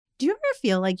Do you ever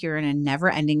feel like you're in a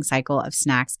never-ending cycle of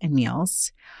snacks and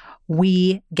meals?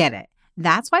 We get it.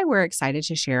 That's why we're excited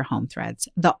to share Home Threads,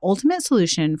 the ultimate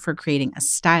solution for creating a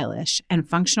stylish and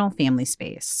functional family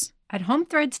space. At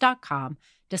homethreads.com,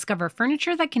 discover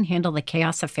furniture that can handle the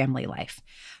chaos of family life.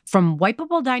 From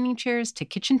wipeable dining chairs to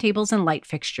kitchen tables and light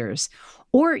fixtures.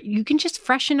 Or you can just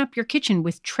freshen up your kitchen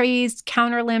with trays,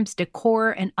 counter lamps,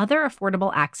 decor, and other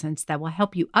affordable accents that will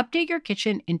help you update your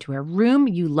kitchen into a room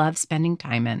you love spending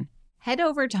time in. Head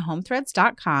over to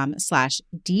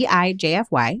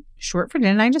homethreads.com/DIJFY, short for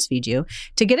Didn't I Just Feed You,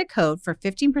 to get a code for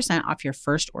 15% off your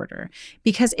first order.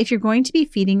 Because if you're going to be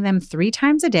feeding them 3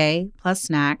 times a day, plus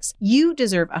snacks, you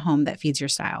deserve a home that feeds your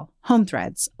style. Home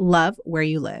Threads, love where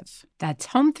you live. That's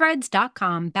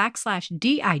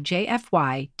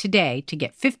homethreads.com/DIJFY today to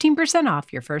get 15%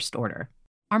 off your first order.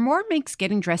 Armoire makes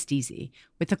getting dressed easy.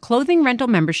 With a clothing rental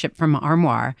membership from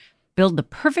Armoire, build the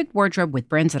perfect wardrobe with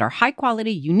brands that are high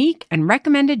quality, unique, and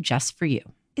recommended just for you.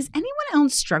 Is anyone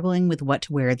else struggling with what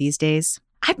to wear these days?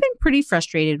 I've been pretty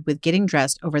frustrated with getting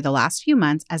dressed over the last few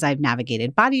months as I've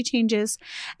navigated body changes,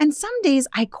 and some days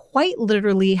I quite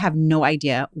literally have no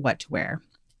idea what to wear.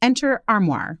 Enter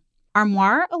Armoire.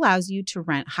 Armoire allows you to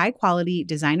rent high-quality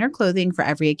designer clothing for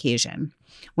every occasion.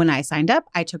 When I signed up,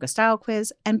 I took a style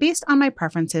quiz, and based on my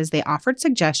preferences, they offered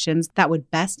suggestions that would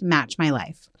best match my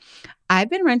life. I've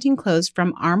been renting clothes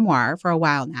from Armoire for a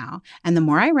while now, and the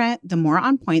more I rent, the more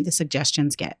on point the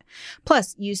suggestions get.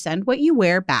 Plus, you send what you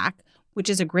wear back, which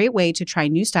is a great way to try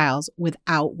new styles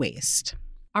without waste.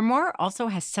 Armoire also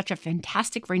has such a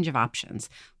fantastic range of options.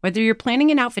 Whether you're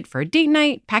planning an outfit for a date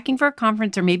night, packing for a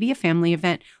conference, or maybe a family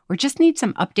event, or just need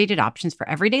some updated options for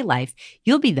everyday life,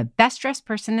 you'll be the best dressed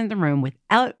person in the room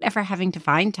without ever having to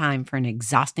find time for an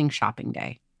exhausting shopping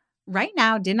day. Right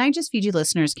now, Didn't I Just Feed You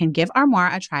listeners can give Armoire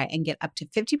a try and get up to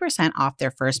 50% off their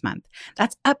first month.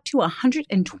 That's up to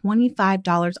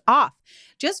 $125 off.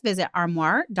 Just visit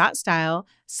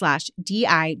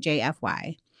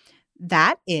armoire.style/DIJFY.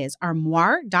 That is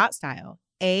armoire.style,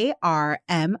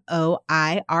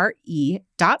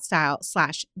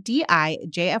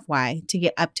 ARMOIRE.style/DIJFY to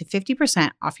get up to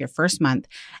 50% off your first month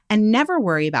and never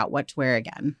worry about what to wear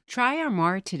again. Try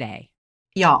Armoire today.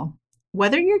 Y'all,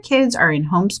 whether your kids are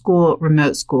in homeschool,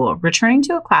 remote school, returning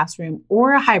to a classroom,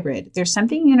 or a hybrid, there's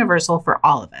something universal for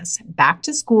all of us. Back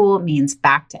to school means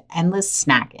back to endless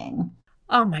snacking.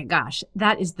 Oh my gosh,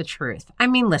 that is the truth. I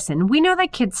mean, listen, we know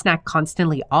that kids snack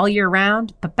constantly all year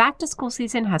round, but back to school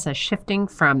season has us shifting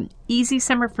from easy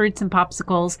summer fruits and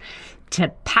popsicles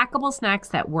to packable snacks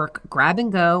that work grab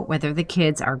and go, whether the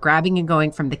kids are grabbing and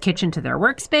going from the kitchen to their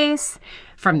workspace,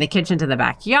 from the kitchen to the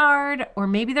backyard, or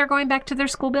maybe they're going back to their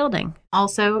school building.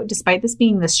 Also, despite this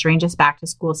being the strangest back to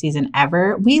school season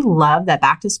ever, we love that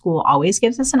back to school always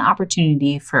gives us an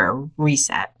opportunity for a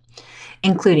reset,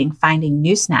 including finding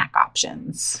new snack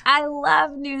options. I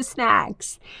love new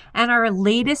snacks. And our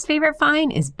latest favorite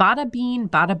find is Bada Bean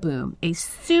Bada Boom, a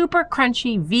super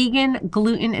crunchy vegan,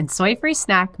 gluten, and soy-free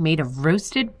snack made of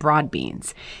roasted broad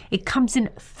beans. It comes in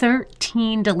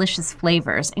 13 delicious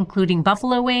flavors, including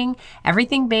buffalo wing,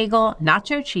 everything bagel,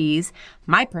 nacho cheese,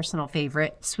 my personal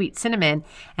favorite, sweet cinnamon,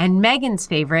 and Megan's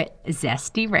favorite,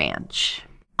 zesty ranch.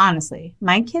 Honestly,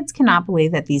 my kids cannot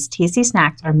believe that these tasty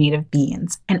snacks are made of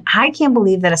beans. And I can't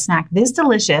believe that a snack this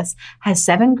delicious has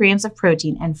 7 grams of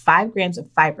protein and 5 grams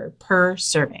of fiber per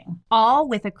serving. All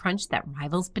with a crunch that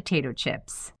rivals potato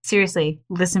chips. Seriously,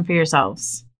 listen for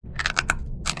yourselves.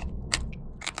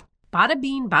 Bada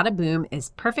Bean Bada Boom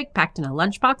is perfect packed in a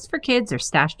lunchbox for kids or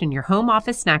stashed in your home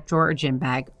office snack drawer or gym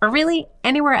bag, or really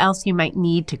anywhere else you might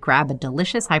need to grab a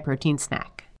delicious high-protein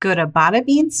snack. Go to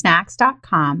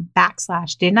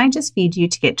badabeansnacks.com/Didn't I Just Feed You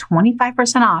to get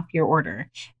 25% off your order.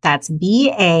 That's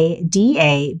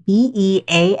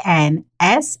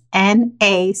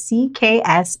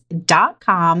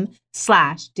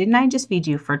BADABEANSNACKS.com/Didn't I Just Feed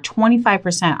You for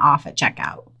 25% off at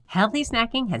checkout. Healthy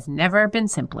snacking has never been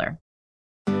simpler.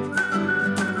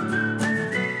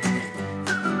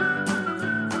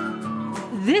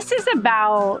 This is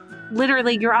about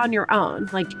literally you're on your own.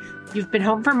 Like, you've been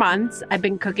home for months. I've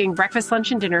been cooking breakfast,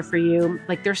 lunch, and dinner for you.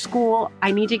 Like, there's school.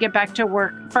 I need to get back to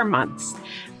work for months.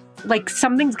 Like,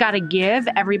 something's got to give.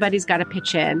 Everybody's got to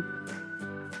pitch in.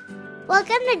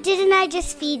 Welcome to Didn't I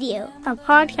Just Feed You? A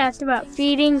podcast about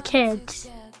feeding kids.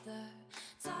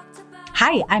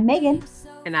 Hi, I'm Megan.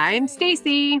 And I'm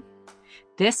Stacy.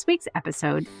 This week's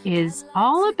episode is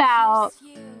all about,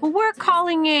 well, we're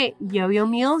calling it yo-yo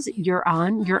meals. You're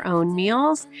on your own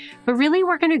meals. But really,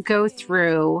 we're going to go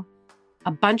through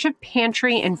a bunch of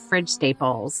pantry and fridge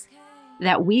staples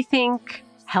that we think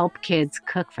help kids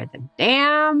cook for them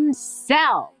damn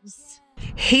selves.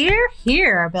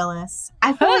 Here, Billis.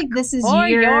 I feel like this is For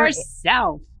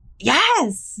yourself.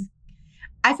 Yes.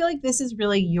 I feel like this is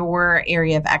really your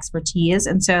area of expertise.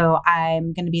 And so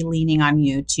I'm going to be leaning on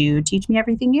you to teach me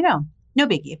everything you know. No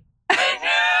biggie. Cool.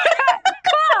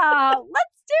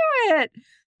 Let's do it.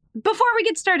 Before we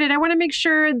get started, I want to make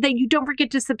sure that you don't forget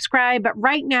to subscribe. But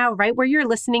right now, right where you're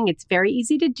listening, it's very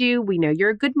easy to do. We know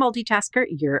you're a good multitasker.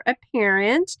 You're a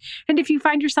parent. And if you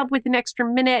find yourself with an extra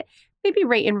minute, maybe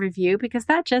rate and review because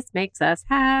that just makes us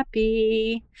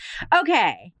happy.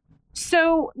 Okay.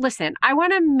 So listen, I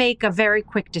want to make a very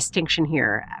quick distinction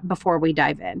here before we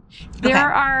dive in.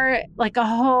 There are like a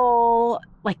whole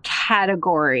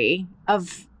category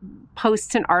of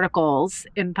posts and articles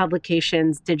in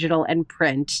publications, digital and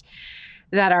print,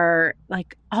 that are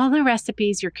like all the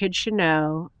recipes your kids should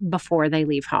know before they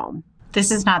leave home. This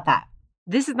is not that.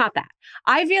 This is not that.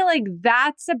 I feel like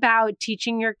that's about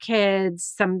teaching your kids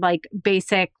some like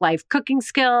basic life cooking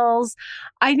skills.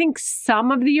 I think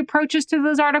some of the approaches to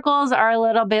those articles are a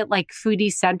little bit like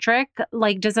foodie centric.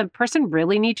 Like, does a person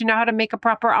really need to know how to make a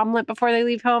proper omelet before they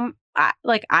leave home?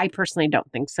 I personally don't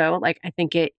think so. Like, I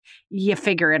think you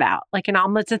figure it out. Like, an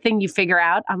omelet's a thing you figure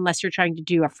out unless you're trying to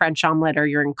do a French omelet or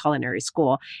you're in culinary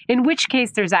school, in which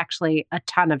case there's actually a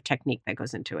ton of technique that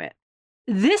goes into it.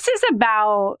 This is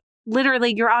about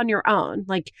literally you're on your own.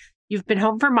 Like, you've been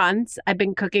home for months. I've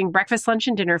been cooking breakfast, lunch,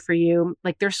 and dinner for you.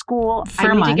 Like, there's school.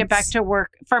 I need to get back to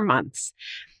work for months.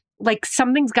 Like,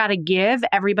 something's got to give.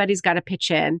 Everybody's got to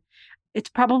pitch in. It's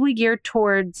probably geared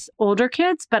towards older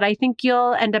kids, but I think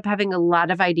you'll end up having a lot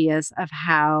of ideas of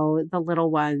how the little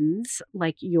ones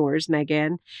like yours,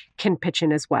 Megan, can pitch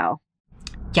in as well.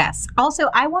 Yes. Also,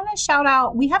 I want to shout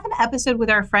out, we have an episode with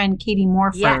our friend Katie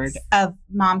Morford of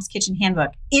Mom's Kitchen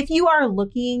Handbook. If you are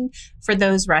looking for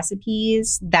those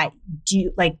recipes that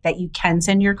you can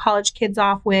send your college kids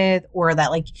off with, or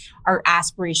that like are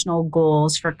aspirational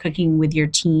goals for cooking with your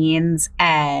teens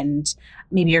and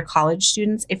maybe your college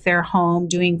students, if they're home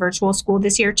doing virtual school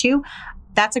this year too,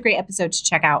 that's a great episode to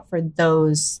check out for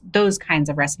those kinds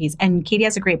of recipes. And Katie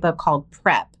has a great book called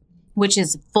Prep, which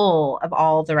is full of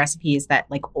all the recipes that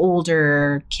like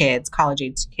older kids,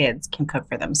 college-age kids can cook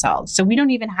for themselves. So we don't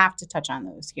even have to touch on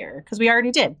those here because we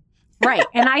already did. Right.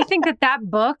 And I think that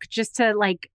book, just to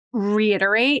like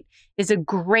reiterate, is a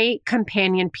great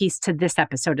companion piece to this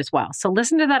episode as well. So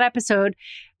listen to that episode.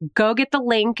 Go get the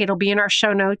link. It'll be in our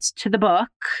show notes to the book.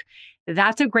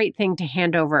 That's a great thing to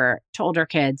hand over to older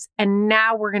kids. And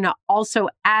now we're going to also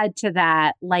add to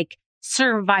that like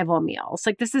survival meals.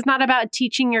 Like, this is not about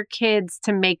teaching your kids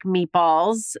to make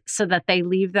meatballs so that they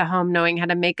leave the home knowing how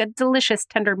to make a delicious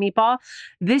tender meatball.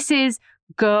 This is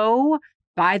go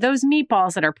buy those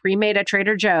meatballs that are pre-made at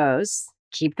Trader Joe's,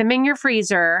 keep them in your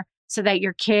freezer so that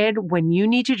your kid, when you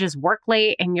need to just work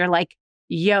late and you're like,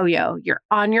 yo-yo, you're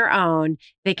on your own,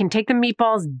 they can take the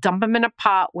meatballs, dump them in a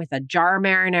pot with a jar of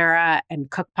marinara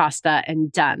and cook pasta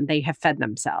and done. They have fed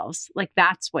themselves. Like,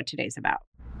 that's what today's about.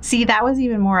 See, that was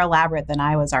even more elaborate than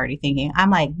I was already thinking.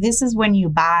 I'm like, this is when you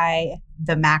buy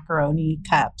the macaroni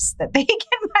cups that they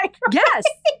can microwave. Yes.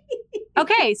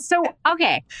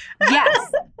 Okay.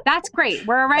 Yes, that's great.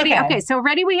 We're ready. Okay, so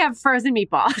ready, we have frozen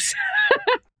meatballs.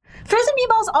 Frozen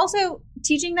meatballs, also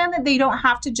teaching them that they don't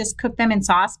have to just cook them in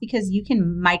sauce because you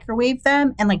can microwave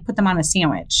them and like put them on a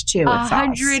sandwich too with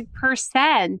sauce.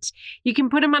 100%. You can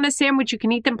put them on a sandwich. You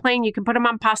can eat them plain. You can put them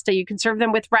on pasta. You can serve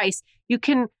them with rice. You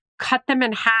can cut them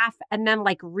in half and then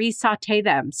like re-saute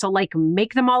them. So like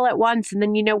make them all at once. And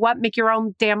then you know what? Make your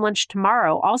own damn lunch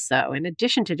tomorrow also, in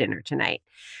addition to dinner tonight.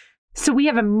 So we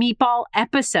have a meatball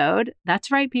episode.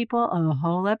 That's right, people. A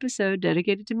whole episode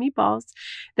dedicated to meatballs.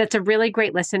 That's a really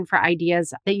great listen for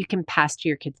ideas that you can pass to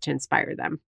your kids to inspire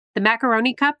them. The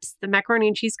macaroni cups, the macaroni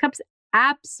and cheese cups,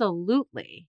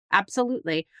 absolutely.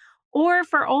 Absolutely. Or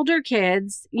for older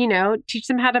kids, you know, teach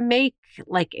them how to make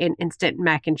like an instant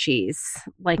mac and cheese.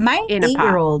 Like my in a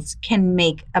 8-year-old can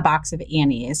make a box of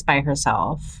Annie's by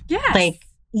herself. Yes. Like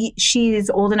she's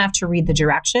old enough to read the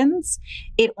directions.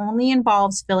 It only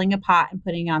involves filling a pot and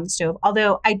putting it on the stove.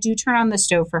 Although I do turn on the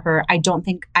stove for her. I don't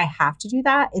think I have to do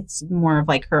that. It's more of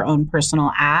like her own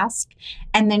personal ask.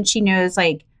 And then she knows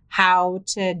like how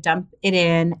to dump it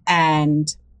in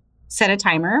and set a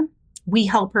timer. We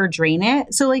help her drain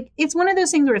it. So like, it's one of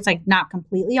those things where it's like not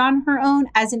completely on her own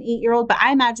as an 8-year-old, but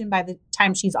I imagine by the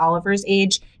time she's Oliver's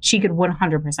age, she could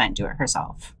 100% do it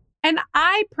herself. And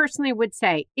I personally would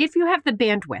say, if you have the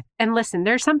bandwidth, and listen,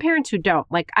 there's some parents who don't.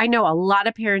 Like, I know a lot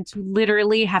of parents who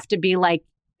literally have to be like,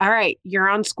 all right, you're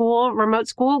on school, remote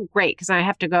school, great, because I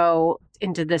have to go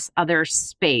into this other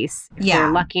space. Yeah.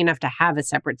 They're lucky enough to have a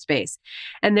separate space.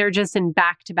 And they're just in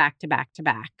back to back to back to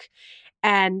back.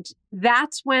 And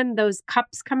that's when those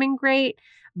cups come in great.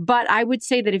 But I would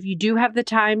say that if you do have the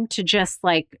time to just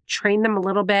like train them a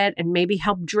little bit and maybe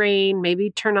help drain, maybe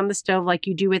turn on the stove like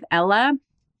you do with Ella,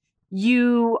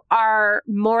 you are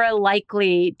more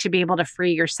likely to be able to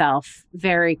free yourself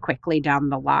very quickly down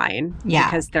the line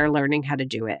because they're learning how to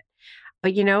do it.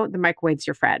 But the microwave's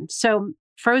your friend. So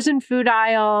frozen food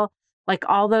aisle, like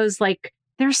all those, like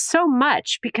there's so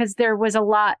much because there was a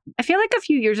lot. I feel like a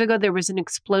few years ago, there was an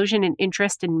explosion in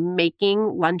interest in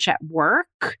making lunch at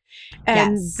work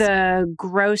and the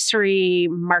grocery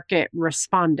market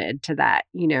responded to that,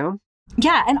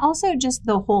 Yeah. And also just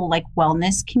the whole like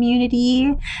wellness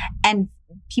community and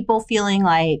people feeling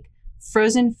like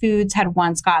frozen foods had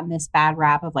once gotten this bad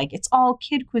rap of like, it's all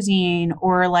kid cuisine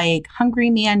or like hungry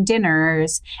man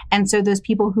dinners. And so those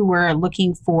people who were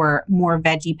looking for more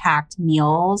veggie packed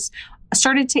meals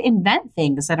started to invent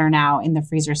things that are now in the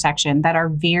freezer section that are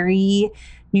very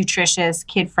nutritious,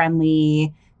 kid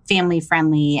friendly, family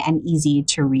friendly, and easy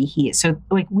to reheat. So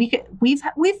like we've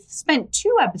spent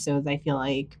 2 episodes, I feel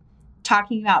like,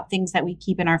 talking about things that we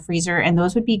keep in our freezer, and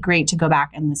those would be great to go back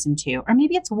and listen to. Or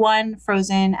maybe it's one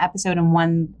frozen episode and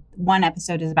one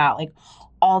episode is about like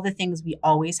all the things we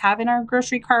always have in our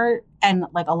grocery cart. And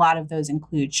like a lot of those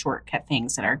include shortcut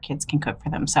things that our kids can cook for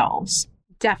themselves.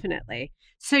 Definitely.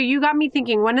 So you got me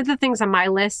thinking, one of the things on my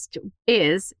list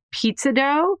is pizza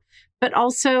dough, but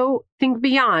also think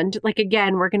beyond. Like,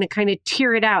 again, we're going to kind of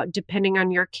tier it out depending on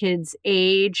your kid's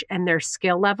age and their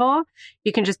skill level.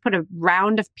 You can just put a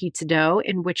round of pizza dough,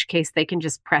 in which case they can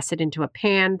just press it into a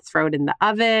pan, throw it in the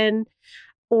oven.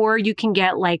 Or you can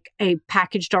get like a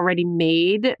packaged already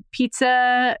made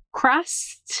pizza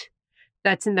crust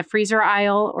that's in the freezer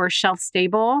aisle or shelf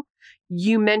stable.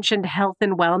 You mentioned health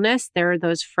and wellness. There are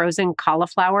those frozen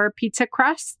cauliflower pizza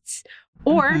crusts,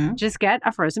 or just get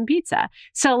a frozen pizza.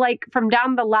 So like from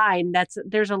down the line,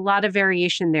 there's a lot of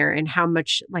variation there in how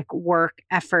much like work,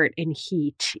 effort, and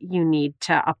heat you need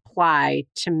to apply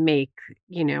to make,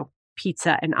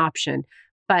 pizza an option.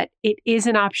 But it is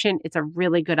an option. It's a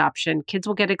really good option. Kids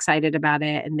will get excited about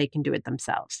it and they can do it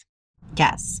themselves.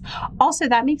 Yes. Also,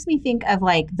 that makes me think of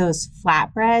like those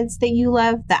flatbreads that you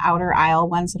love, the outer aisle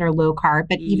ones that are low carb,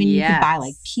 but even you can buy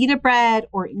like pita bread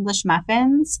or English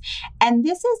muffins. And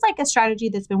this is like a strategy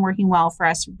that's been working well for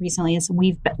us recently is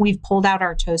we've pulled out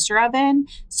our toaster oven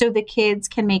so the kids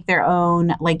can make their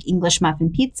own like English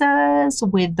muffin pizzas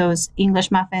with those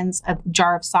English muffins, a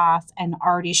jar of sauce and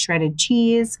already shredded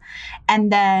cheese.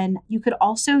 And then you could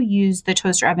also use the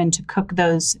toaster oven to cook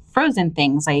those frozen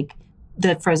things like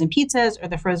the frozen pizzas or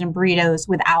the frozen burritos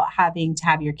without having to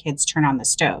have your kids turn on the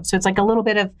stove. So it's like a little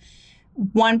bit of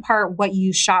one part what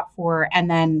you shop for, and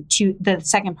then the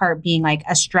second part being like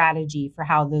a strategy for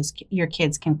how your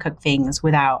kids can cook things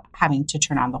without having to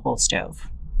turn on the whole stove.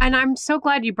 And I'm so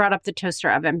glad you brought up the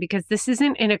toaster oven because this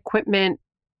isn't an equipment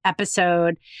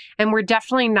episode, and we're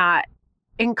definitely not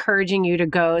encouraging you to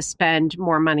go spend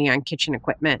more money on kitchen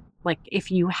equipment. Like if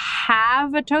you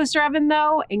have a toaster oven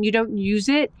though, and you don't use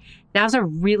it, now's a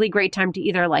really great time to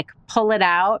either like pull it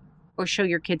out or show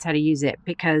your kids how to use it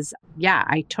because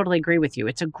I totally agree with you.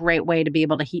 It's a great way to be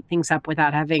able to heat things up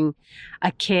without having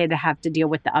a kid have to deal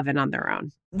with the oven on their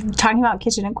own. Talking about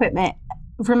kitchen equipment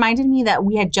reminded me that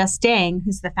we had Jess Dang,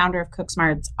 who's the founder of Cook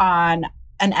Smarts, on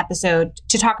an episode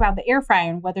to talk about the air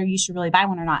fryer and whether you should really buy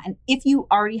one or not. And if you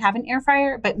already have an air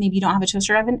fryer, but maybe you don't have a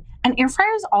toaster oven, an air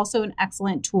fryer is also an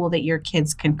excellent tool that your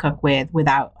kids can cook with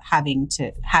without having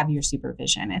to have your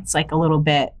supervision. It's like a little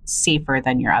bit safer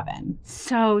than your oven.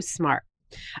 So smart.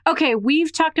 Okay,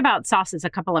 we've talked about sauces a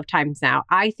couple of times now.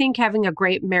 I think having a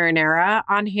great marinara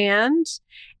on hand,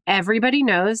 everybody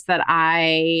knows that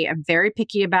I am very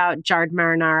picky about jarred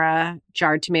marinara,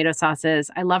 jarred tomato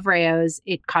sauces. I love Rao's.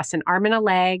 It costs an arm and a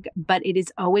leg, but it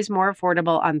is always more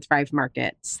affordable on Thrive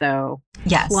Market. So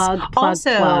yes.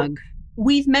 Plug.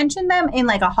 We've mentioned them in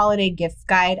like a holiday gift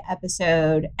guide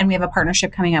episode, and we have a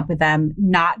partnership coming up with them,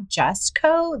 Not Just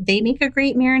Co. They make a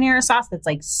great marinara sauce that's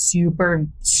like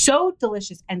so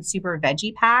delicious and super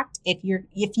veggie packed. If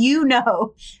you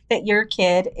know that your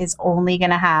kid is only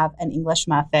going to have an English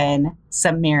muffin,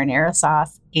 some marinara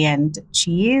sauce and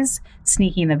cheese,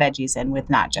 sneaking the veggies in with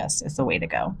Not Just is the way to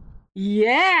go.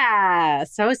 Yeah,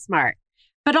 so smart.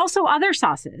 But also other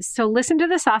sauces. So listen to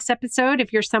the sauce episode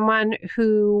if you're someone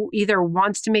who either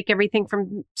wants to make everything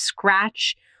from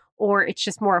scratch or it's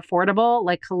just more affordable.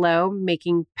 Like, hello,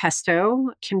 making pesto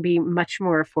can be much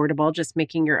more affordable, just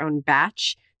making your own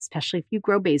batch, especially if you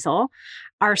grow basil.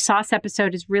 Our sauce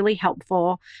episode is really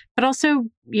helpful, but also,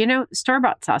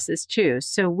 store-bought sauces too.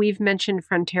 So we've mentioned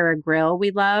Frontera Grill we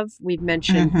love. We've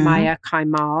mentioned Maya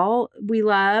Kaimal we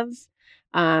love.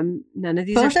 None of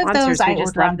these Both are of sponsors. those I We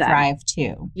just order love on them. Thrive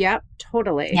too. Yep,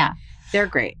 totally. Yeah. They're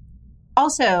great.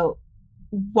 Also,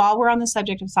 while we're on the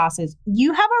subject of sauces,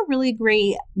 you have a really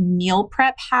great meal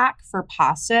prep hack for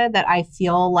pasta that I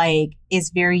feel like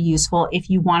is very useful if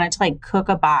you wanted to like cook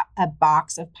a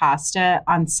box of pasta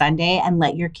on Sunday and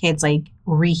let your kids like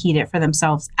reheat it for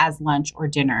themselves as lunch or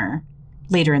dinner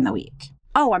later in the week.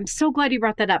 Oh, I'm so glad you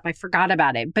brought that up. I forgot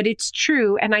about it, but it's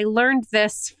true. And I learned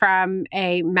this from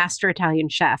a master Italian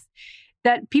chef,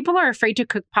 that people are afraid to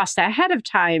cook pasta ahead of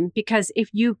time because if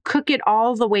you cook it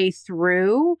all the way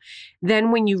through,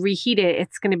 then when you reheat it,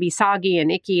 it's going to be soggy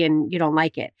and icky and you don't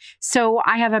like it. So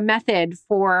I have a method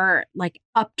for like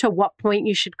up to what point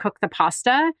you should cook the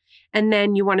pasta. And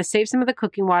then you want to save some of the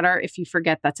cooking water. If you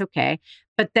forget, that's okay.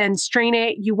 But then strain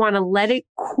it. You want to let it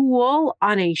cool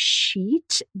on a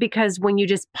sheet because when you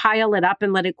just pile it up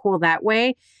and let it cool that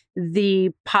way,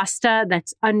 the pasta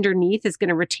that's underneath is going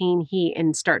to retain heat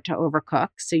and start to overcook.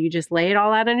 So you just lay it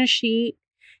all out on a sheet,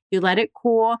 you let it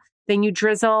cool, then you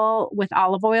drizzle with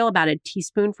olive oil about a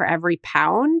teaspoon for every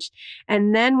pound.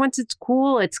 And then once it's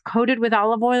cool, it's coated with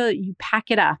olive oil, you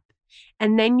pack it up.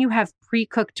 And then you have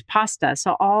pre-cooked pasta.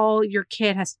 So all your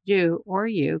kid has to do, or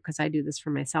you, because I do this for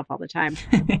myself all the time,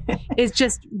 is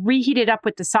just reheat it up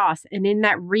with the sauce. And in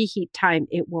that reheat time,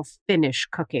 it will finish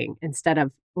cooking instead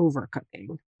of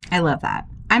overcooking. I love that.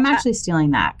 I'm actually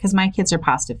stealing that because my kids are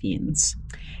pasta fiends.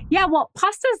 Yeah, well,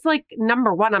 pasta is like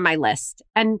number one on my list.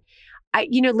 And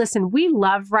listen, we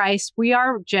love rice. We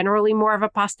are generally more of a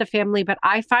pasta family, but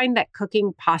I find that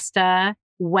cooking pasta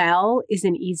well is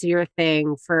an easier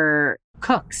thing for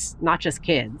cooks, not just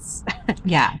kids.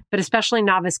 Yeah. But especially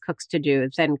novice cooks to do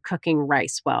than cooking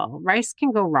rice well. Rice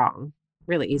can go wrong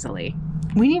really easily.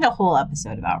 We need a whole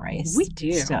episode about rice. We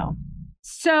do.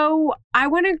 So I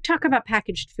want to talk about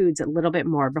packaged foods a little bit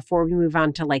more before we move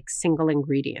on to like single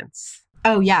ingredients.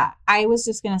 Oh, yeah. I was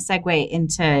just going to segue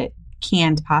into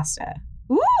canned pasta.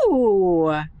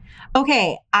 Ooh.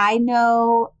 Okay. I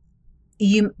know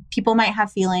people might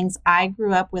have feelings. I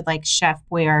grew up with like Chef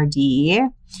Boyardee,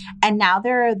 and now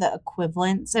there are the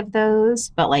equivalents of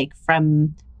those, but like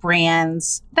from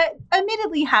brands that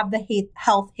admittedly have the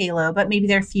health halo, but maybe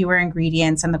there are fewer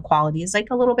ingredients and the quality is like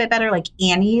a little bit better. Like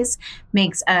Annie's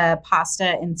makes a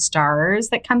pasta in stars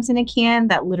that comes in a can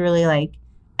that literally like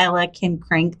Ella can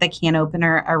crank the can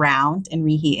opener around and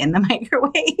reheat in the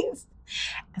microwave.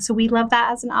 So we love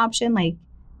that as an option. Like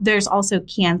there's also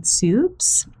canned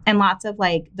soups and lots of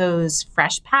like those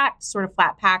fresh packed, sort of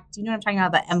flat packed. You know what I'm talking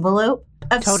about? The envelope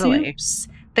of soups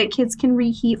that kids can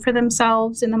reheat for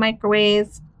themselves in the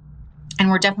microwave. And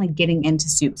we're definitely getting into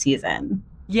soup season.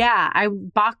 Yeah,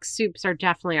 box soups are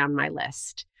definitely on my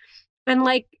list. And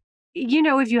like,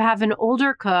 if you have an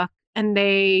older cook and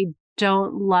they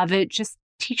don't love it, just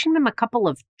teaching them a couple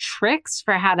of tricks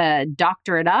for how to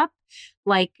doctor it up.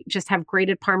 Like just have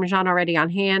grated Parmesan already on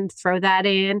hand, throw that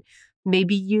in.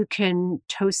 Maybe you can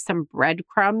toast some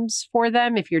breadcrumbs for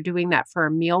them. If you're doing that for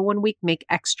a meal one week, make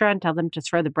extra and tell them to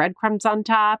throw the breadcrumbs on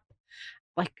top.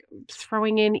 Like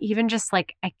throwing in even just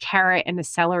like a carrot and a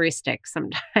celery stick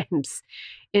sometimes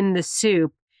in the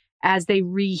soup as they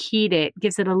reheat it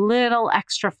gives it a little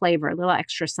extra flavor, a little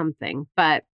extra something,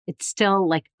 but it's still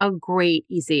like a great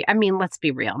easy. I mean, let's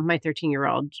be real. My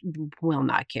 13-year-old will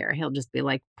not care. He'll just be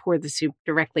like, pour the soup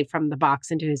directly from the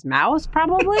box into his mouth,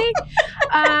 probably.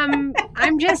 I'm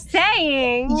just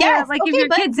saying. Yes. Like if your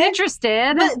kid's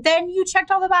interested. But then you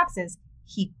checked all the boxes.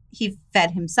 He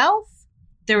fed himself.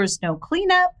 There was no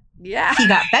cleanup. Yeah. He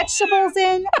got vegetables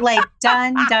in. Like,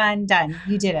 done.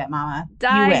 You did it, Mama.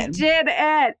 You win. Did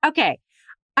it. Okay.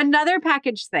 Another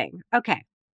packaged thing. Okay.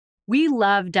 We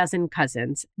love Dozen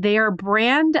Cousins. They are a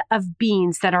brand of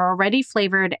beans that are already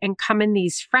flavored and come in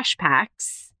these fresh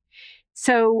packs.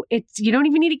 So you don't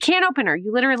even need a can opener.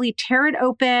 You literally tear it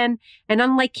open. And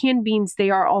unlike canned beans, they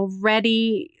are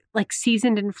already like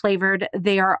seasoned and flavored.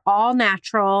 They are all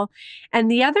natural. And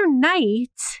the other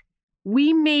night,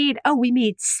 we made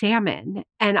salmon,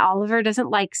 and Oliver doesn't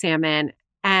like salmon.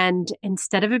 And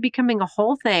instead of it becoming a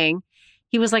whole thing,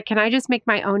 he was like, can I just make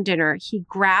my own dinner? He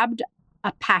grabbed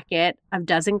a packet of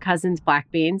Dozen Cousins black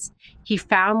beans. He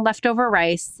found leftover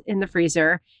rice in the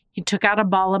freezer. He took out a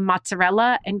ball of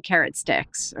mozzarella and carrot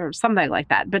sticks or something like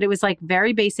that. But it was like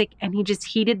very basic. And he just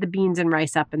heated the beans and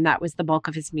rice up. And that was the bulk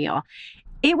of his meal.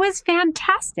 It was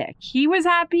fantastic. He was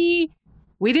happy.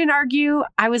 We didn't argue.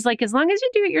 I was like, as long as you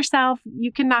do it yourself,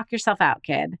 you can knock yourself out,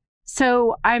 kid.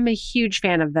 So I'm a huge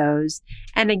fan of those.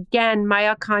 And again,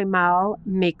 Maya Kaimal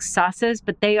makes sauces,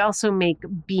 but they also make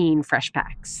bean fresh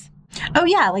packs. Oh,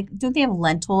 yeah. Like, don't they have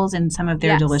lentils in some of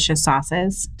their delicious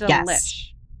sauces? Delish.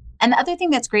 Yes. And the other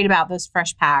thing that's great about those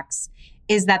fresh packs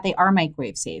is that they are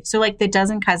microwave safe. So like the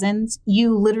dozen cousins,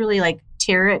 you literally like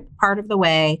tear it part of the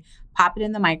way, pop it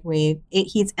in the microwave, it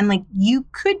heats, and like you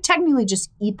could technically just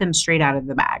eat them straight out of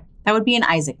the bag. That would be an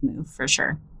Isaac move for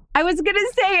sure. I was going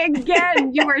to say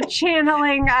again, you were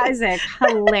channeling Isaac.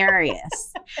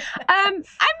 Hilarious.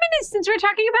 Since we're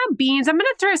talking about beans, I'm going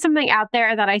to throw something out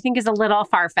there that I think is a little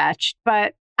far-fetched,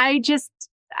 but I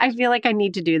feel like I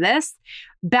need to do this.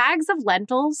 Bags of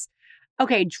lentils.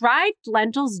 Okay, dried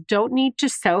lentils don't need to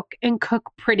soak and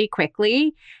cook pretty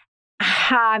quickly.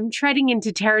 I'm treading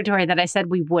into territory that I said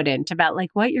we wouldn't, about like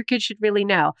what your kids should really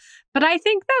know. But I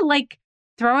think that like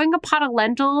throwing a pot of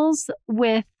lentils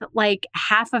with like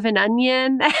half of an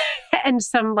onion and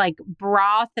some like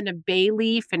broth and a bay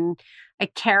leaf and a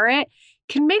carrot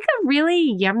can make a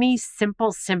really yummy,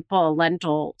 simple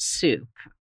lentil soup.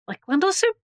 Like lentil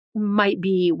soup might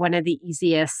be one of the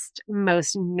easiest,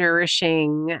 most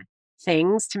nourishing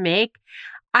things to make.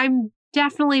 I'm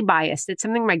definitely biased. It's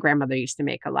something my grandmother used to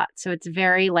make a lot. So it's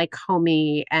very like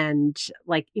homey and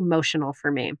like emotional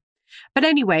for me. But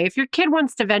anyway, if your kid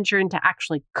wants to venture into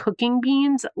actually cooking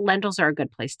beans, lentils are a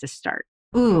good place to start.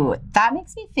 Ooh, that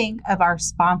makes me think of our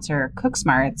sponsor, Cook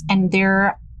Smarts, and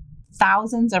their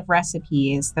thousands of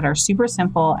recipes that are super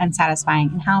simple and satisfying,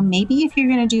 and how maybe if you're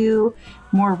going to do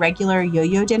more regular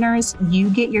yo-yo dinners, you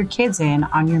get your kids in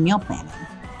on your meal planning.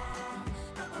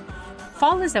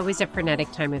 Fall is always a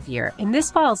frenetic time of year, and this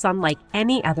fall is unlike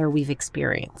any other we've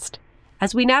experienced.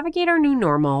 As we navigate our new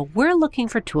normal, we're looking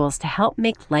for tools to help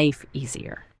make life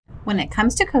easier. When it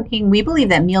comes to cooking, we believe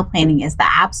that meal planning is the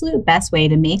absolute best way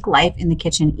to make life in the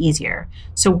kitchen easier.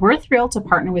 So we're thrilled to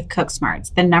partner with Cook Smarts,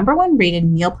 the #1 rated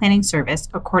meal planning service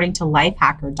according to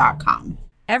lifehacker.com.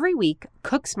 Every week,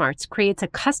 Cook Smarts creates a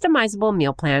customizable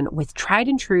meal plan with tried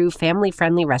and true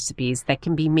family-friendly recipes that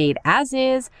can be made as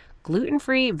is,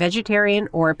 gluten-free, vegetarian,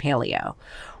 or paleo.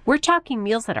 We're talking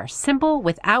meals that are simple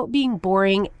without being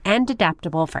boring and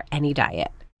adaptable for any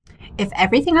diet. If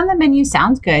everything on the menu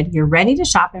sounds good, you're ready to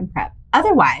shop and prep.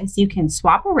 Otherwise, you can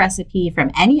swap a recipe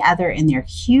from any other in their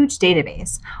huge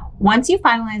database. Once you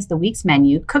finalize the week's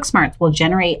menu, Cook Smarts will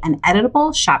generate an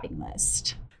editable shopping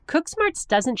list. Cook Smarts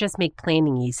doesn't just make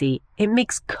planning easy, it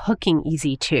makes cooking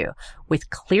easy too, with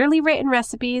clearly written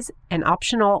recipes, an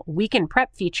optional weekend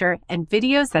prep feature, and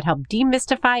videos that help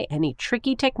demystify any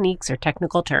tricky techniques or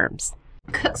technical terms.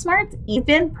 Cook Smarts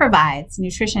even provides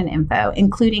nutrition info,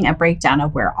 including a breakdown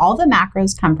of where all the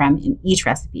macros come from in each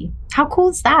recipe. How cool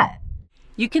is that?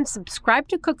 You can subscribe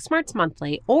to Cook Smarts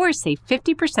monthly or save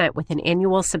 50% with an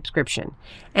annual subscription.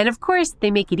 And of course, they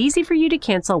make it easy for you to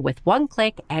cancel with one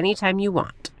click anytime you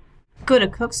want. Go to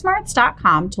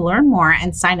cooksmarts.com to learn more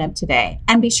and sign up today.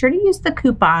 And be sure to use the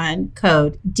coupon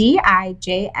code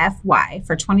DIJFY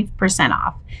for 20%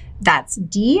 off. That's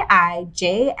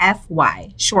DIJFY,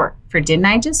 short for Didn't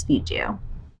I Just Feed You?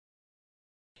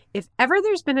 If ever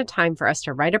there's been a time for us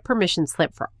to write a permission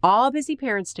slip for all busy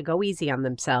parents to go easy on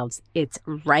themselves, it's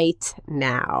right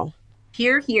now.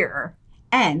 Hear, hear.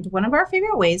 And one of our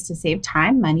favorite ways to save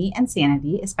time, money, and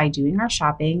sanity is by doing our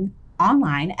shopping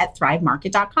online at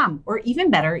thrivemarket.com, or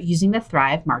even better, using the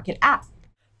Thrive Market app.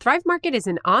 Thrive Market is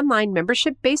an online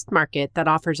membership-based market that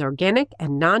offers organic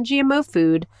and non-GMO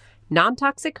food,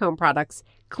 non-toxic home products,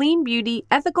 clean beauty,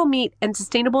 ethical meat, and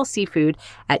sustainable seafood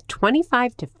at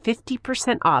 25 to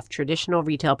 50% off traditional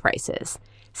retail prices.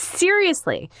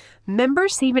 Seriously,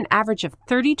 members save an average of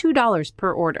 $32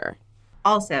 per order.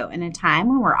 Also, in a time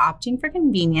when we're opting for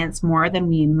convenience more than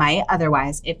we might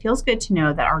otherwise, it feels good to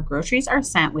know that our groceries are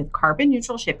sent with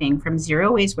carbon-neutral shipping from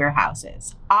zero-waste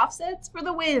warehouses. Offsets for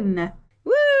the win!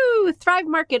 Woo! Thrive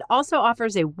Market also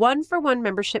offers a 1-for-1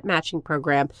 membership matching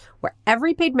program where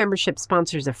every paid membership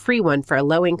sponsors a free one for a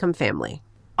low-income family.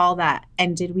 All that.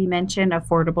 And did we mention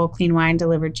affordable clean wine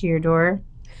delivered to your door?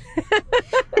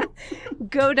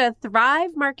 Go to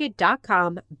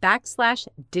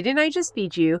thrivemarket.com/Didn't I Just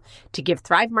Feed You to give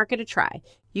Thrive Market a try.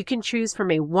 You can choose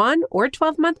from a 1 or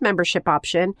 12-month membership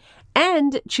option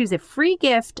and choose a free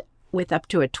gift with up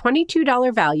to a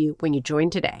 $22 value when you join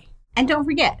today. And don't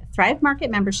forget, Thrive Market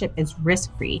membership is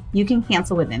risk-free. You can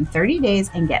cancel within 30 days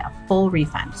and get a full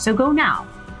refund. So go now.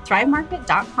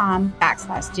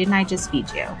 thrivemarket.com/Didn't I Just Feed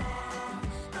You.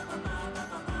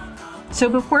 So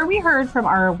before we heard from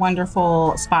our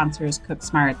wonderful sponsors, Cook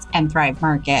Smarts and Thrive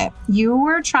Market, you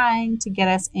were trying to get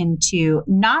us into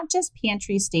not just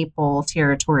pantry staple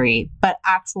territory, but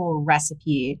actual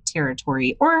recipe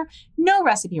territory, or no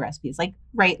recipes. Like,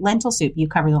 right, lentil soup. You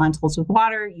cover the lentils with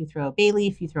water, you throw a bay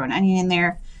leaf, you throw an onion in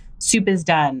there. Soup is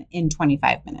done in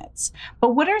 25 minutes.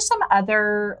 But what are some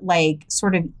other like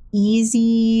sort of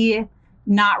easy,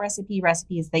 not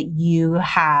recipes that you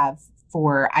have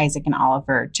for Isaac and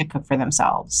Oliver to cook for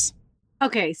themselves?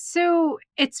 Okay, so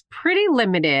it's pretty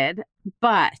limited,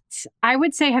 but I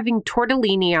would say having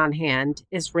tortellini on hand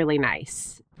is really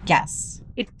nice. Yes.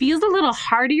 It feels a little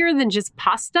heartier than just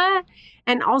pasta.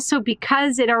 And also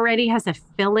because it already has a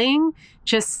filling,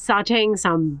 just sauteing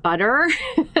some butter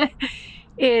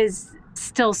is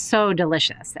still so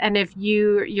delicious. And if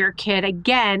your kid,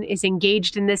 again, is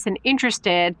engaged in this and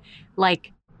interested,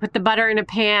 like put the butter in a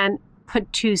pan,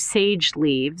 put 2 sage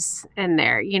leaves in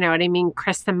there, you know what I mean?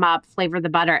 Crisp them up, flavor the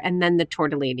butter, and then the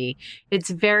tortellini. It's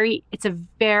a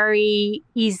very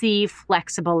easy,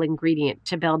 flexible ingredient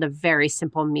to build a very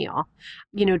simple meal.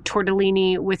 You know,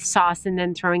 tortellini with sauce and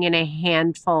then throwing in a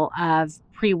handful of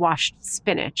pre-washed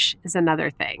spinach is another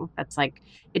thing. That's like,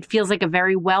 it feels like a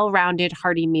very well-rounded,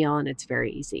 hearty meal, and it's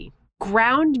very easy.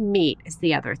 Ground meat is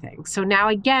the other thing. So now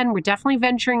again, we're definitely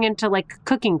venturing into like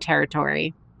cooking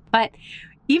territory. But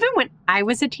even when I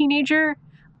was a teenager,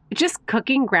 just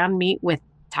cooking ground meat with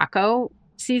taco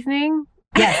seasoning.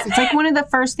 Yes, it's like one of the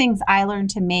first things I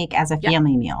learned to make as a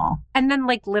family meal. And then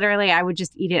like literally I would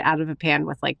just eat it out of a pan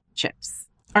with like chips.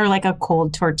 Or like a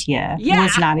cold tortilla. Yeah.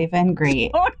 Was not even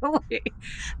great. Totally.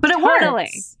 But it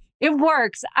works. It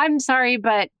works. I'm sorry,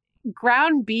 but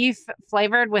ground beef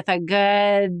flavored with a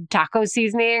good taco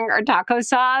seasoning or taco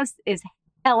sauce is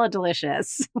hella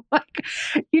delicious. Like,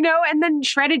 you know, and then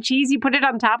shredded cheese, you put it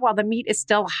on top while the meat is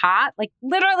still hot, like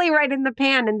literally right in the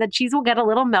pan, and the cheese will get a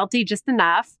little melty just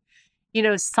enough. You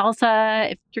know,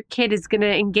 salsa, if your kid is going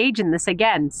to engage in this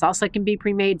again, salsa can be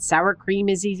pre-made. Sour cream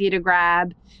is easy to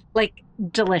grab, like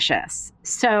delicious.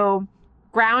 So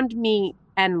ground meat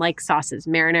and like sauces,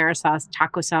 marinara sauce,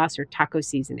 or taco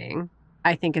seasoning,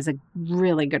 I think is a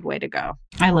really good way to go.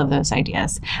 I love those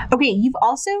ideas. Okay, you've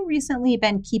also recently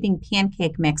been keeping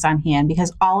pancake mix on hand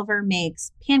because Oliver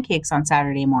makes pancakes on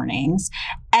Saturday mornings.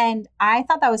 And I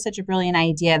thought that was such a brilliant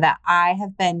idea that I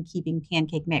have been keeping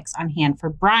pancake mix on hand for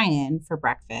Brian for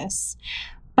breakfast.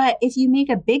 But if you make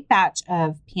a big batch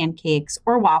of pancakes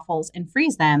or waffles and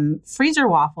freeze them, freezer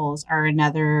waffles are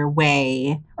another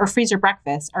way, or freezer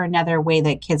breakfasts are another way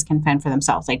that kids can fend for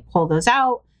themselves. Like pull those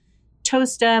out,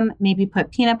 toast them, maybe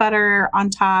put peanut butter on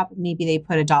top. Maybe they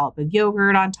put a dollop of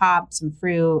yogurt on top, some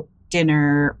fruit,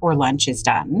 dinner or lunch is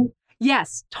done.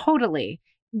 Yes, totally.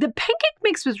 The pancake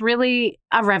mix was really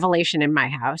a revelation in my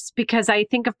house because I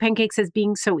think of pancakes as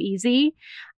being so easy.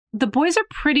 The boys are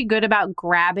pretty good about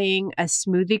grabbing a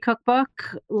smoothie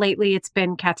cookbook. Lately, it's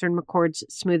been Catherine McCord's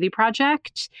Smoothie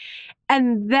Project.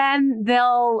 And then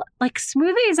they'll, like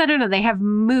smoothies, I don't know, they have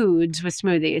moods with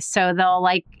smoothies. So they'll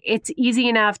like, it's easy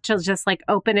enough to just like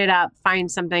open it up,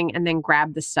 find something, and then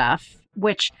grab the stuff,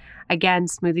 which again,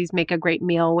 smoothies make a great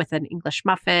meal with an English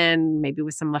muffin, maybe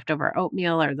with some leftover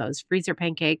oatmeal or those freezer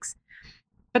pancakes.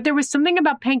 But there was something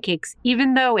about pancakes,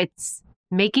 even though it's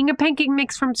making a pancake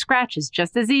mix from scratch is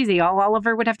just as easy. All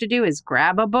Oliver would have to do is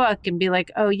grab a book and be like,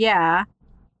 oh yeah.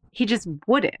 He just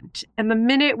wouldn't. And the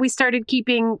minute we started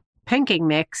keeping pancake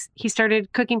mix, he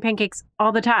started cooking pancakes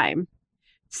all the time.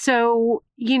 So,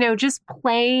 you know, just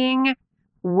playing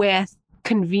with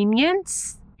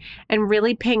convenience and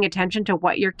really paying attention to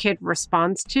what your kid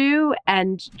responds to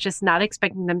and just not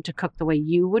expecting them to cook the way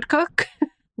you would cook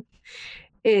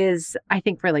is, I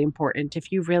think, really important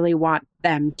if you really want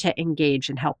them to engage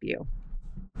and help you.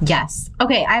 Yes.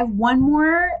 Okay. I have one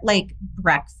more like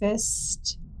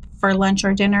breakfast for lunch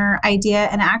or dinner idea.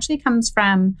 And it actually comes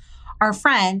from our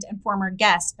friend and former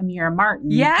guest, Amira Martin.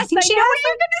 Yes, I think I know what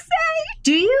you're going to say.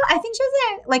 Do you? I think she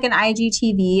has like an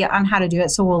IGTV on how to do it.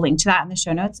 So we'll link to that in the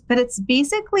show notes. But it's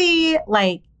basically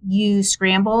like you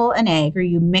scramble an egg or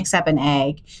you mix up an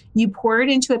egg, you pour it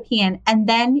into a pan, and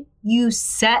then you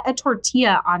set a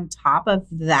tortilla on top of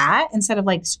that instead of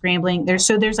like scrambling. There's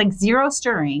like zero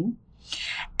stirring,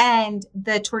 and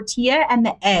the tortilla and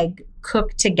the egg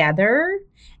cook together.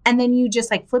 And then you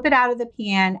just like flip it out of the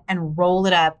pan and roll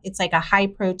it up. It's like a high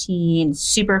protein,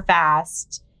 super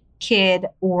fast kid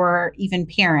or even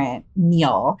parent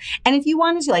meal. And if you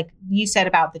wanted to, like you said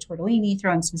about the tortellini,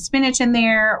 throwing some spinach in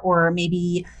there, or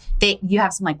maybe you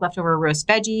have some like leftover roast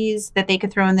veggies that they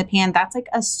could throw in the pan. That's like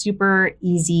a super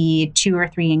easy 2 or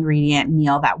 3 ingredient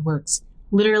meal that works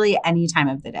literally any time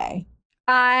of the day.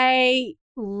 I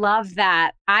love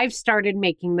that. I've started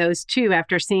making those too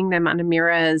after seeing them on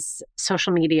Amira's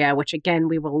social media, which again,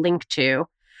 we will link to.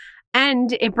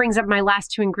 And it brings up my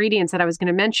last 2 ingredients that I was going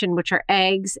to mention, which are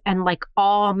eggs and like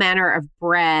all manner of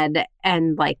bread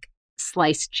and like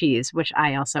sliced cheese, which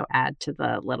I also add to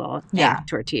the little egg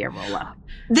tortilla roll up.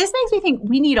 This makes me think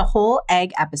we need a whole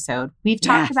egg episode. We've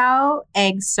talked about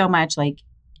eggs so much, like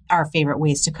our favorite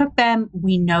ways to cook them.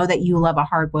 We know that you love a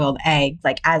hard-boiled egg,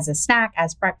 like as a snack,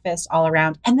 as breakfast, all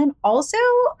around. And then also,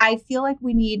 I feel like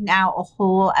we need now a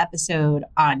whole episode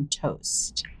on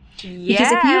toast. Yes.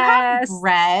 Because if you have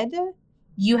bread,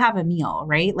 you have a meal,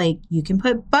 right? Like you can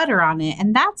put butter on it,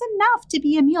 and that's enough to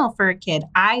be a meal for a kid.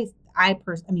 I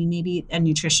mean, maybe a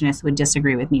nutritionist would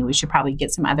disagree with me. We should probably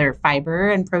get some other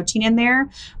fiber and protein in there.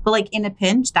 But like in a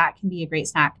pinch, that can be a great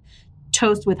snack.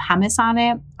 Toast with hummus on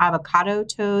it, avocado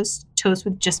toast, toast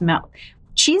with just milk.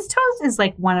 Cheese toast is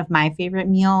like one of my favorite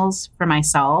meals for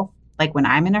myself. Like when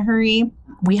I'm in a hurry,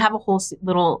 we have a whole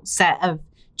little set of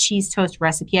cheese toast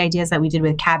recipe ideas that we did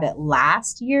with Cabot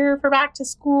last year for back to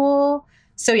school.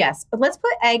 So yes, but let's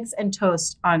put eggs and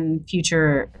toast on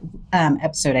future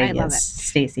episode ideas. I love it.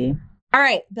 Stacey. All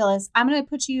right, Billis, I'm going to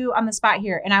put you on the spot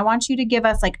here, and I want you to give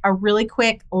us like a really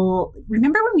quick,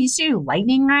 remember when we used to do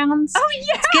lightning rounds? Oh,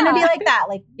 yeah. It's going to be like that.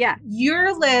 Like Yeah.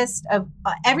 your list of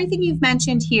everything you've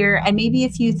mentioned here and maybe a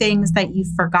few things that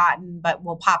you've forgotten, but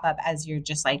will pop up as you're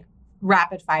just like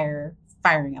rapid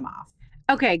firing them off.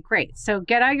 Okay, great. So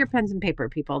get out your pens and paper,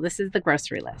 people. This is the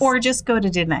grocery list. Or just go to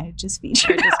Didn't I Just Feed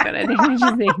You? Or just go to Didn't I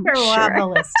Just Feed You? We'll have a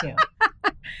list too.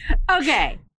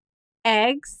 Okay.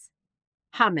 Eggs,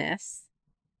 hummus,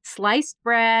 sliced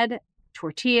bread,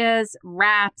 tortillas,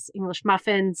 wraps, English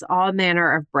muffins, all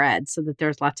manner of bread so that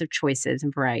there's lots of choices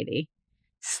and variety.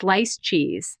 Sliced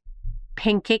cheese,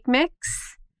 pancake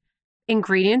mix,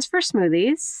 ingredients for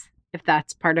smoothies, if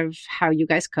that's part of how you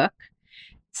guys cook.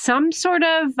 Some sort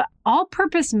of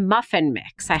all-purpose muffin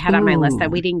mix I had on my list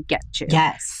that we didn't get to.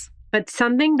 Yes. But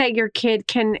something that your kid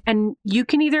can, and you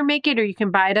can either make it or you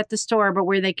can buy it at the store, but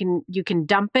where you can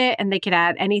dump it and they can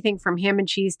add anything from ham and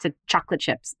cheese to chocolate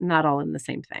chips, not all in the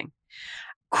same thing.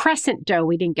 Crescent dough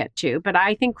we didn't get to, but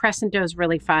I think crescent dough is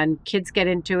really fun. Kids get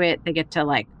into it. They get to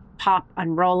like pop,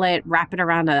 unroll it, wrap it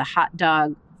around a hot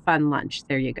dog, fun lunch.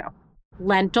 There you go.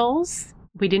 Lentils.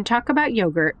 We didn't talk about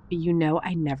yogurt, but you know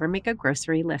I never make a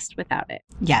grocery list without it.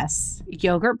 Yes.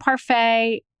 Yogurt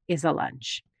parfait is a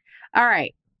lunch. All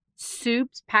right.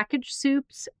 Soups, packaged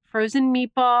soups, frozen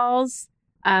meatballs,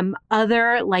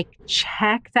 other like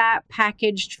check that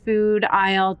packaged food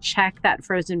aisle, check that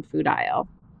frozen food aisle.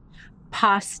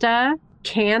 Pasta,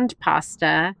 canned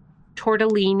pasta,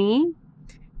 tortellini,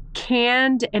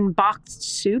 canned and boxed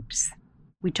soups.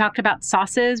 We talked about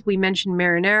sauces. We mentioned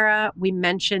marinara. We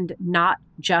mentioned Not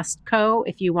Just Co.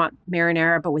 if you want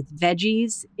marinara, but with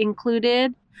veggies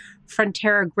included.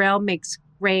 Frontera Grill makes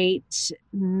great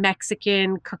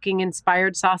Mexican cooking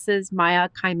inspired sauces. Maya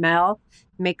Kaimel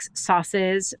makes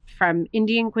sauces from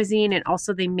Indian cuisine, and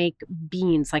also they make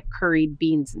beans, like curried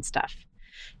beans and stuff.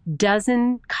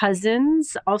 Dozen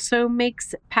Cousins also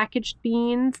makes packaged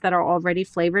beans that are already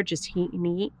flavored, just heat and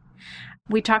eat.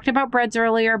 We talked about breads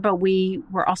earlier, but we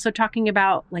were also talking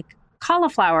about like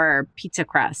cauliflower pizza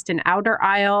crust and outer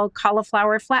aisle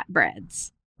cauliflower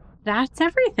flatbreads. That's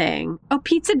everything. Oh,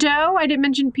 pizza dough. I didn't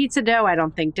mention pizza dough, I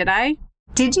don't think. Did I?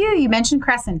 Did you? You mentioned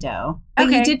crescent dough. But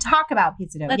Okay. you did talk about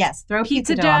pizza dough. Yes, throw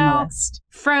pizza dough on the list.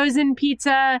 Frozen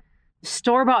pizza,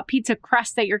 store-bought pizza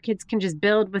crust that your kids can just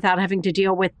build without having to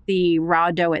deal with the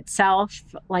raw dough itself.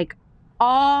 Like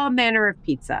all manner of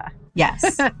pizza.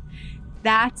 Yes.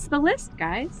 That's the list,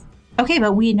 guys. Okay,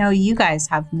 but we know you guys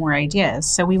have more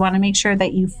ideas. So we want to make sure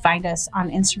that you find us on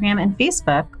Instagram and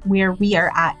Facebook, where we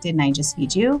are at Didn't I Just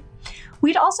Feed You?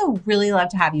 We'd also really love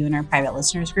to have you in our private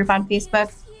listeners group on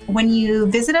Facebook. When you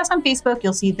visit us on Facebook,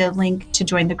 you'll see the link to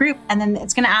join the group, and then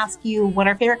it's going to ask you what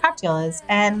our favorite cocktail is.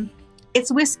 And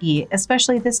it's whiskey,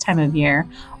 especially this time of year.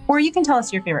 Or you can tell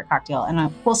us your favorite cocktail,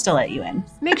 and we'll still let you in.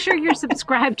 Make sure you're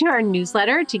subscribed to our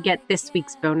newsletter to get this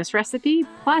week's bonus recipe,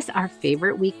 plus our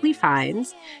favorite weekly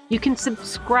finds. You can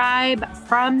subscribe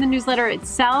from the newsletter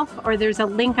itself, or there's a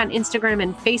link on Instagram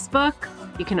and Facebook.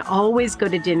 You can always go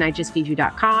to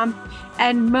didn'tijustfeedyou.com.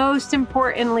 And most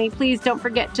importantly, please don't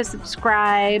forget to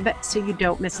subscribe so you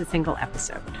don't miss a single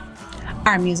episode.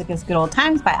 Our music is Good Old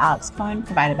Times by Alex Cohen,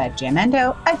 provided by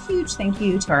Jamendo. A huge thank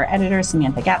you to our editor,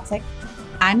 Samantha Gatzik.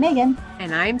 I'm Megan.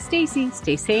 And I'm Stacey.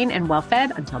 Stay sane and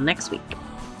well-fed until next week.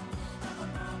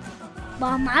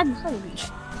 Mom, I'm hungry.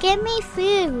 Give me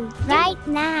food right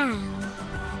now.